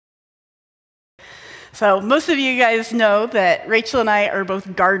So most of you guys know that Rachel and I are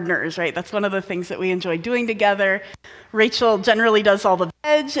both gardeners, right? That's one of the things that we enjoy doing together. Rachel generally does all the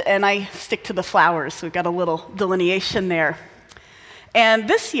veg, and I stick to the flowers, so we've got a little delineation there. And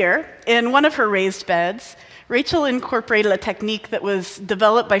this year, in one of her raised beds, Rachel incorporated a technique that was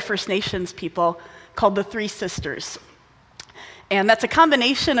developed by First Nations people called the Three Sisters. And that's a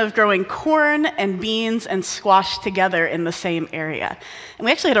combination of growing corn and beans and squash together in the same area. And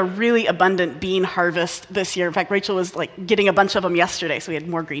we actually had a really abundant bean harvest this year. In fact, Rachel was getting a bunch of them yesterday, so we had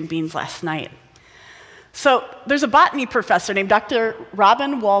more green beans last night. So there's a botany professor named Dr.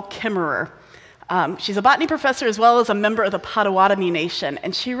 Robin Wall Kimmerer. She's a botany professor as well as a member of the Potawatomi Nation,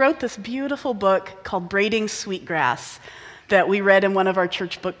 and she wrote this beautiful book called Braiding Sweetgrass that we read in one of our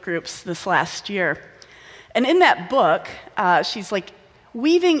church book groups this last year. And in that book, she's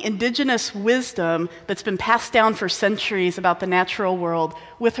weaving indigenous wisdom that's been passed down for centuries about the natural world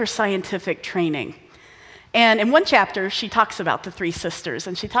with her scientific training. And in one chapter, she talks about the Three Sisters,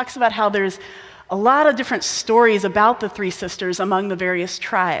 and she talks about how there's a lot of different stories about the Three Sisters among the various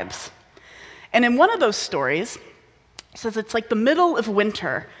tribes. And in one of those stories, it says it's like the middle of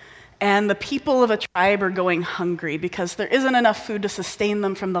winter, and the people of a tribe are going hungry because there isn't enough food to sustain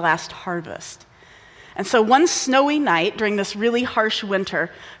them from the last harvest. And so one snowy night during this really harsh winter,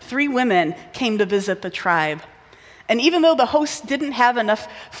 3 women came to visit the tribe. And even though the hosts didn't have enough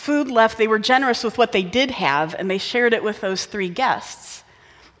food left, they were generous with what they did have, and they shared it with those 3 guests.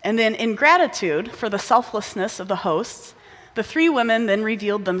 And then in gratitude for the selflessness of the hosts, the 3 women then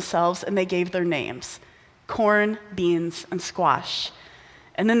revealed themselves and they gave their names: corn, beans, and squash.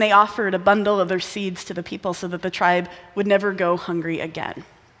 And then they offered a bundle of their seeds to the people so that the tribe would never go hungry again.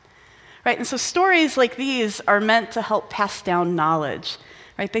 Right, and so stories like these are meant to help pass down knowledge.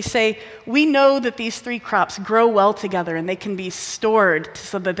 Right? They say, we know that these 3 crops grow well together and they can be stored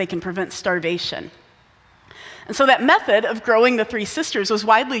so that they can prevent starvation. And so that method of growing the Three Sisters was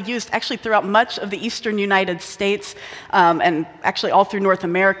widely used actually throughout much of the eastern United States and actually all through North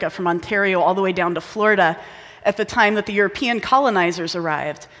America, from Ontario all the way down to Florida, at the time that the European colonizers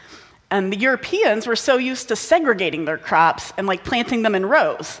arrived. And the Europeans were so used to segregating their crops and planting them in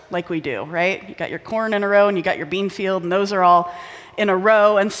rows like we do, right? You got your corn in a row and you got your bean field, and those are all in a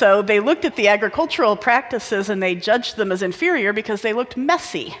row. And so they looked at the agricultural practices and they judged them as inferior because they looked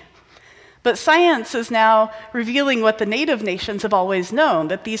messy. But science is now revealing what the native nations have always known,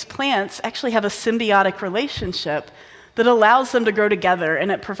 that these plants actually have a symbiotic relationship that allows them to grow together, and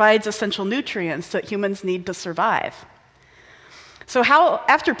it provides essential nutrients that humans need to survive. So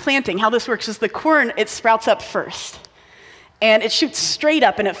after planting, how this works is the corn, it sprouts up first. And it shoots straight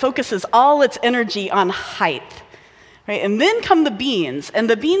up, and it focuses all its energy on height. Right? And then come the beans, and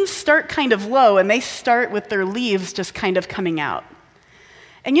the beans start kind of low, and they start with their leaves just kind of coming out.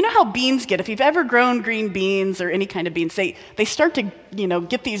 And you know how beans get, if you've ever grown green beans or any kind of beans, they start to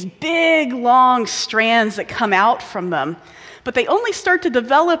get these big, long strands that come out from them. But they only start to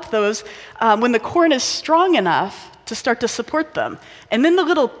develop those when the corn is strong enough to start to support them. And then the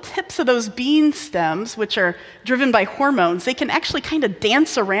little tips of those bean stems, which are driven by hormones, they can actually kind of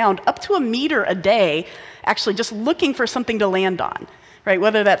dance around up to 1 meter a day, actually just looking for something to land on, right?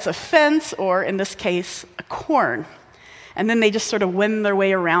 Whether that's a fence or, in this case, a corn. And then they just sort of win their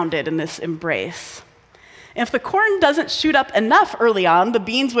way around it in this embrace. And if the corn doesn't shoot up enough early on, the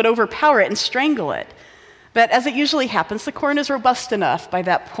beans would overpower it and strangle it. But as it usually happens, the corn is robust enough by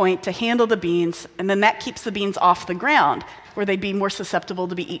that point to handle the beans, and then that keeps the beans off the ground, where they'd be more susceptible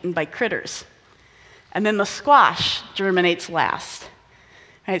to be eaten by critters. And then the squash germinates last.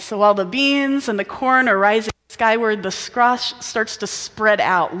 Right, so while the beans and the corn are rising skyward, the squash starts to spread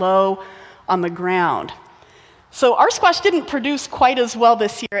out low on the ground. So our squash didn't produce quite as well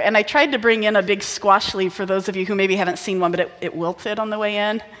this year, and I tried to bring in a big squash leaf for those of you who maybe haven't seen one, but it wilted on the way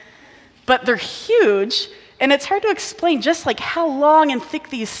in. But they're huge, and it's hard to explain just how long and thick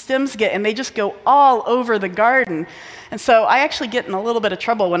these stems get, and they just go all over the garden. And so I actually get in a little bit of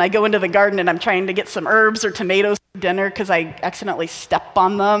trouble when I go into the garden and I'm trying to get some herbs or tomatoes for dinner because I accidentally step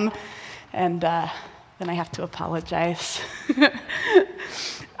on them, and then I have to apologize.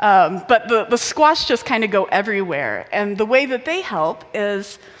 But the squash just kind of go everywhere. And the way that they help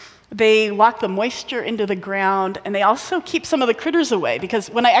is they lock the moisture into the ground, and they also keep some of the critters away. Because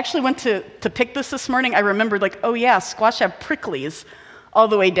when I actually went to pick this morning, I remembered, oh yeah, squash have pricklies all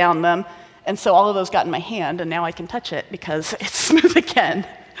the way down them. And so all of those got in my hand, and now I can touch it because it's smooth again.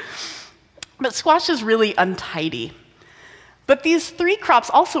 But squash is really untidy. But these 3 crops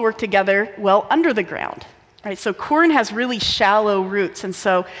also work together well under the ground. Right, so corn has really shallow roots, and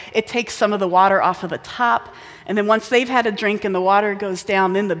so it takes some of the water off of the top, and then once they've had a drink and the water goes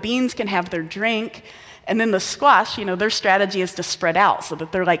down, then the beans can have their drink, and then the squash, their strategy is to spread out so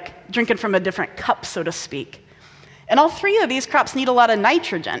that they're like drinking from a different cup, so to speak. And all three of these crops need a lot of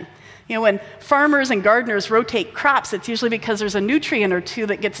nitrogen. When farmers and gardeners rotate crops, it's usually because there's a nutrient or two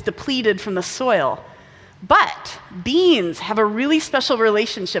that gets depleted from the soil. But beans have a really special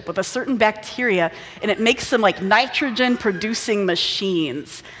relationship with a certain bacteria, and it makes them like nitrogen-producing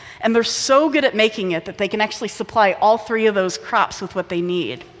machines. And they're so good at making it that they can actually supply all three of those crops with what they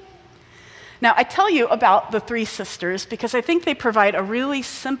need. Now, I tell you about the three sisters because I think they provide a really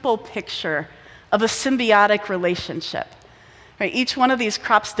simple picture of a symbiotic relationship. Right? Each one of these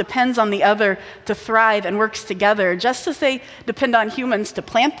crops depends on the other to thrive and works together, just as they depend on humans to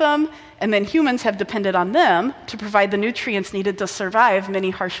plant them, and then humans have depended on them to provide the nutrients needed to survive many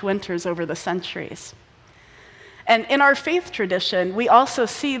harsh winters over the centuries. And in our faith tradition, we also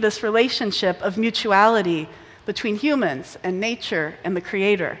see this relationship of mutuality between humans and nature and the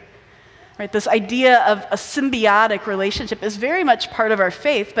Creator. Right, this idea of a symbiotic relationship is very much part of our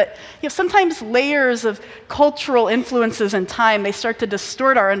faith, but sometimes layers of cultural influences in time, they start to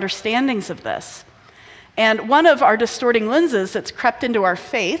distort our understandings of this. And one of our distorting lenses that's crept into our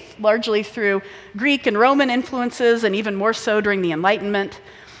faith, largely through Greek and Roman influences, and even more so during the Enlightenment,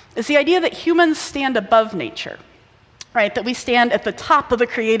 is the idea that humans stand above nature. Right, that we stand at the top of the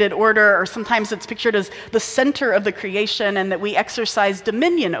created order, or sometimes it's pictured as the center of the creation, and that we exercise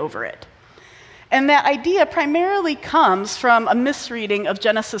dominion over it. And that idea primarily comes from a misreading of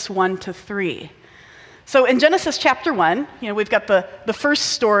Genesis 1-3. So in Genesis chapter 1, we've got the first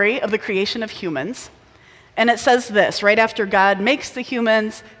story of the creation of humans. And it says this, right after God makes the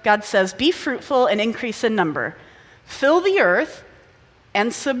humans, God says, "Be fruitful and increase in number. Fill the earth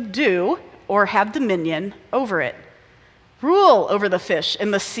and subdue," or have dominion over it. "Rule over the fish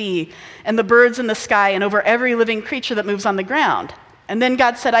in the sea and the birds in the sky and over every living creature that moves on the ground." And then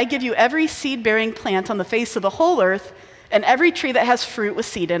God said, "I give you every seed-bearing plant on the face of the whole earth and every tree that has fruit with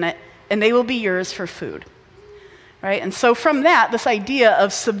seed in it, and they will be yours for food." Right? And so from that, this idea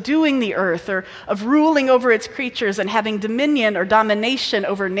of subduing the earth or of ruling over its creatures and having dominion or domination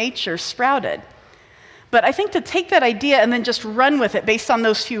over nature sprouted. But I think to take that idea and then just run with it based on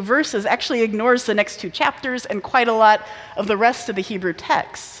those few verses actually ignores the next two chapters and quite a lot of the rest of the Hebrew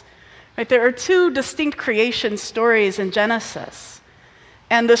texts. Right? There are two distinct creation stories in Genesis.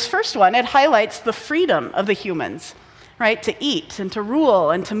 And this first one, it highlights the freedom of the humans, right, to eat and to rule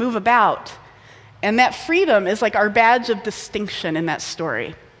and to move about. And that freedom is like our badge of distinction in that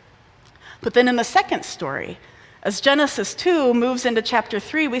story. But then in the second story, as Genesis 2 moves into chapter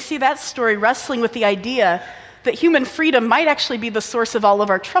 3, we see that story wrestling with the idea that human freedom might actually be the source of all of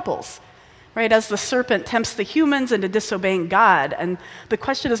our troubles, right, as the serpent tempts the humans into disobeying God. And the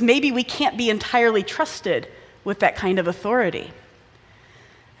question is, maybe we can't be entirely trusted with that kind of authority.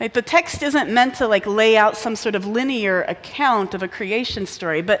 Right? The text isn't meant to lay out some sort of linear account of a creation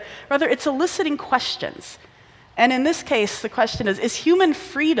story, but rather it's eliciting questions. And in this case, the question is human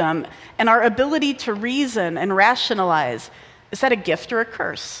freedom and our ability to reason and rationalize, is that a gift or a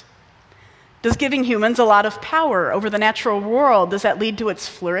curse? Does giving humans a lot of power over the natural world, does that lead to its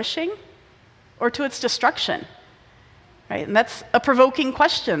flourishing or to its destruction? Right? And that's a provoking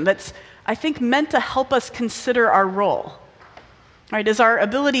question that's, I think, meant to help us consider our role. Right, is our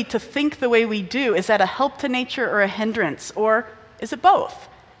ability to think the way we do, is that a help to nature or a hindrance, or is it both?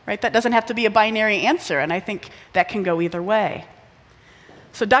 Right, that doesn't have to be a binary answer, and I think that can go either way.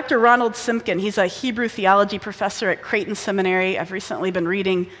 So Dr. Ronald Simkin, he's a Hebrew theology professor at Creighton Seminary. I've recently been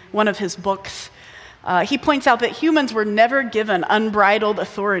reading one of his books. He points out that humans were never given unbridled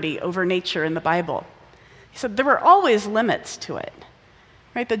authority over nature in the Bible. He said there were always limits to it.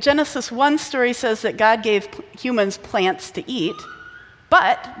 Right, the Genesis 1 story says that God gave humans plants to eat,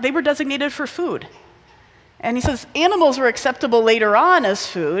 but they were designated for food. And he says animals were acceptable later on as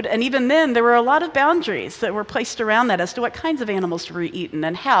food, and even then there were a lot of boundaries that were placed around that as to what kinds of animals were eaten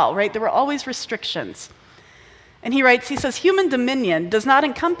and how, right? There were always restrictions. And he writes, he says, human dominion does not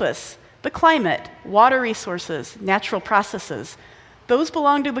encompass the climate, water resources, natural processes. Those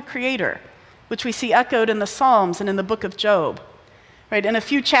belong to the Creator, which we see echoed in the Psalms and in the book of Job. Right, in a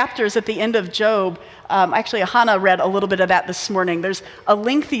few chapters at the end of Job, actually Hannah read a little bit of that this morning. There's a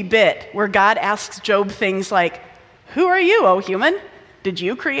lengthy bit where God asks Job things like, "Who are you, O human? Did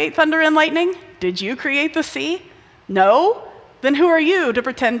you create thunder and lightning? Did you create the sea? No? Then who are you to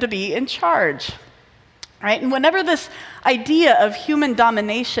pretend to be in charge?" Right? And whenever this idea of human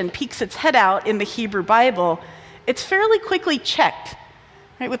domination peeks its head out in the Hebrew Bible, it's fairly quickly checked.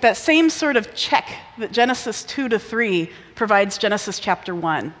 right? With that same sort of check that Genesis 2 to 3 provides Genesis chapter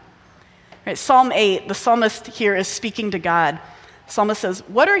 1. Right? Psalm 8, the psalmist here is speaking to God. The psalmist says,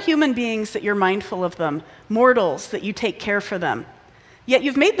 "What are human beings that you're mindful of them, mortals that you take care for them? Yet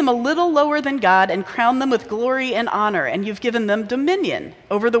you've made them a little lower than God and crowned them with glory and honor, and you've given them dominion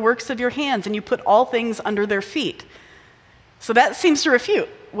over the works of your hands, and you put all things under their feet." So that seems to refute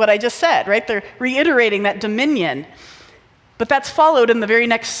what I just said, right? They're reiterating that dominion. But that's followed in the very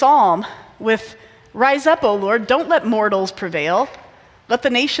next psalm with, "Rise up, O Lord, don't let mortals prevail. Let the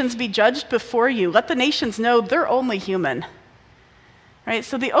nations be judged before you. Let the nations know they're only human." Right?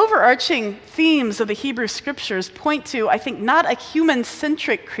 So the overarching themes of the Hebrew scriptures point to, I think, not a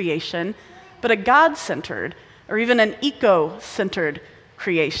human-centric creation, but a God-centered, or even an eco-centered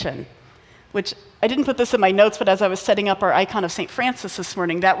creation, which I didn't put this in my notes, but as I was setting up our icon of St. Francis this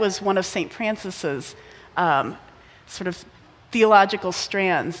morning, that was one of St. Francis's sort of theological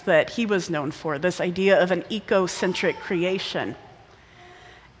strands that he was known for, this idea of an eco-centric creation.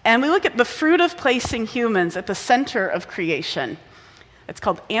 And we look at the fruit of placing humans at the center of creation. It's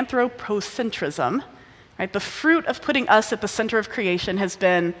called anthropocentrism. Right? The fruit of putting us at the center of creation has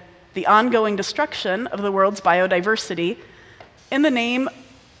been the ongoing destruction of the world's biodiversity in the name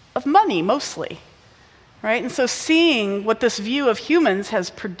of money, mostly. Right? And so seeing what this view of humans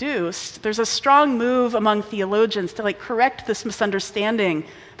has produced, there's a strong move among theologians to correct this misunderstanding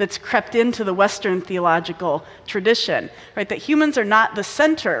that's crept into the Western theological tradition, right? That humans are not the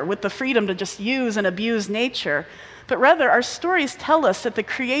center with the freedom to just use and abuse nature, but rather our stories tell us that the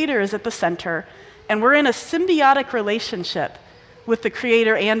Creator is at the center, and we're in a symbiotic relationship with the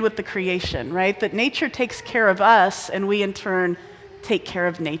Creator and with the creation, right? That nature takes care of us, and we in turn take care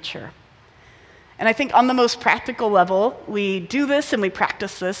of nature. And I think on the most practical level, we do this and we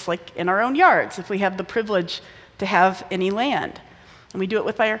practice this in our own yards, if we have the privilege to have any land. And we do it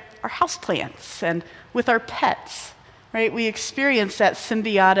with our houseplants and with our pets, right? We experience that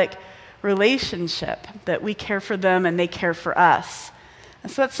symbiotic relationship that we care for them and they care for us.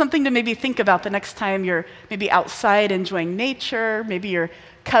 And so that's something to maybe think about the next time you're maybe outside enjoying nature, maybe you're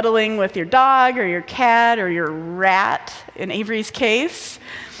cuddling with your dog or your cat or your rat, in Avery's case.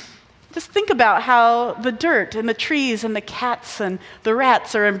 Just think about how the dirt and the trees and the cats and the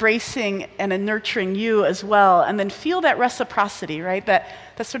rats are embracing and nurturing you as well, and then feel that reciprocity, right? That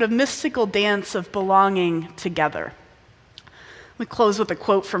sort of mystical dance of belonging together. We close with a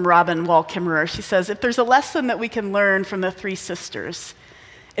quote from Robin Wall Kimmerer. She says, "If there's a lesson that we can learn from the three sisters,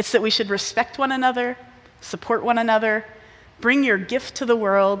 it's that we should respect one another, support one another, bring your gift to the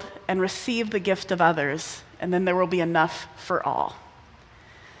world, and receive the gift of others, and then there will be enough for all."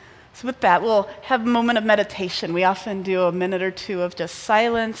 So with that, we'll have a moment of meditation. We often do a minute or two of just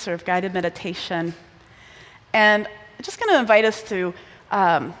silence or of guided meditation. And I'm just going to invite us to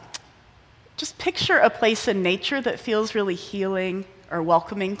just picture a place in nature that feels really healing or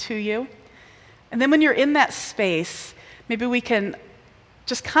welcoming to you. And then when you're in that space, maybe we can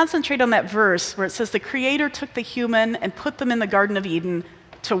just concentrate on that verse where it says the Creator took the human and put them in the Garden of Eden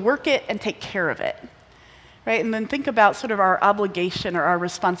to work it and take care of it. Right? And then think about sort of our obligation or our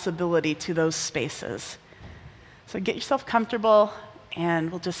responsibility to those spaces. So get yourself comfortable,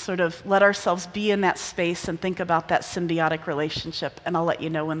 and we'll just sort of let ourselves be in that space and think about that symbiotic relationship, and I'll let you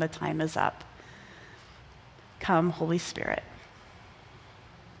know when the time is up. Come, Holy Spirit.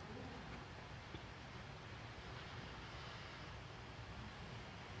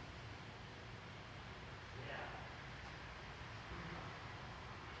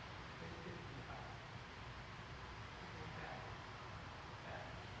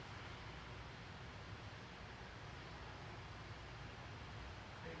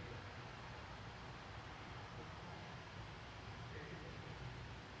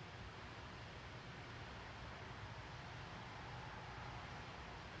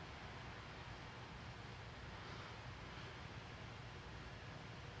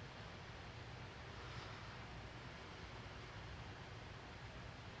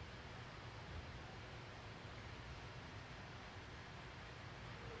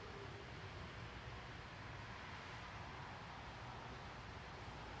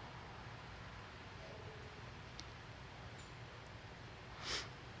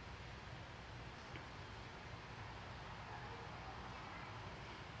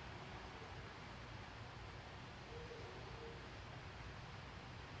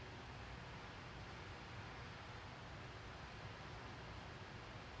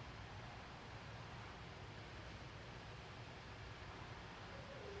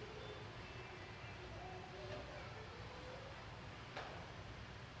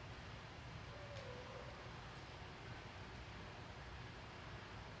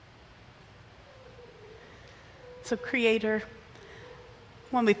 So, Creator,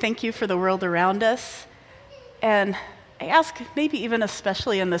 one, we thank you for the world around us. And I ask, maybe even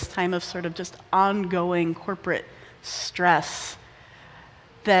especially in this time of sort of just ongoing corporate stress,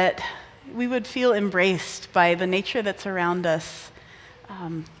 that we would feel embraced by the nature that's around us,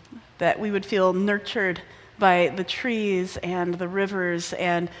 that we would feel nurtured by the trees and the rivers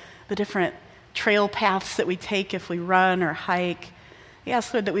and the different trail paths that we take if we run or hike. We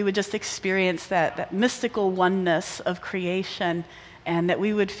ask, Lord, that we would just experience that mystical oneness of creation, and that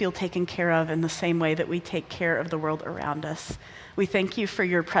we would feel taken care of in the same way that we take care of the world around us. We thank you for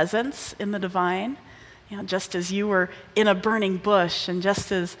your presence in the divine. Just as you were in a burning bush, and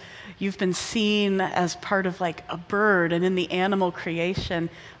just as you've been seen as part of like a bird and in the animal creation,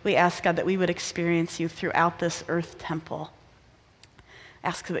 we ask, God, that we would experience you throughout this earth temple.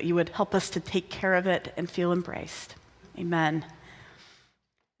 Ask that you would help us to take care of it and feel embraced. Amen.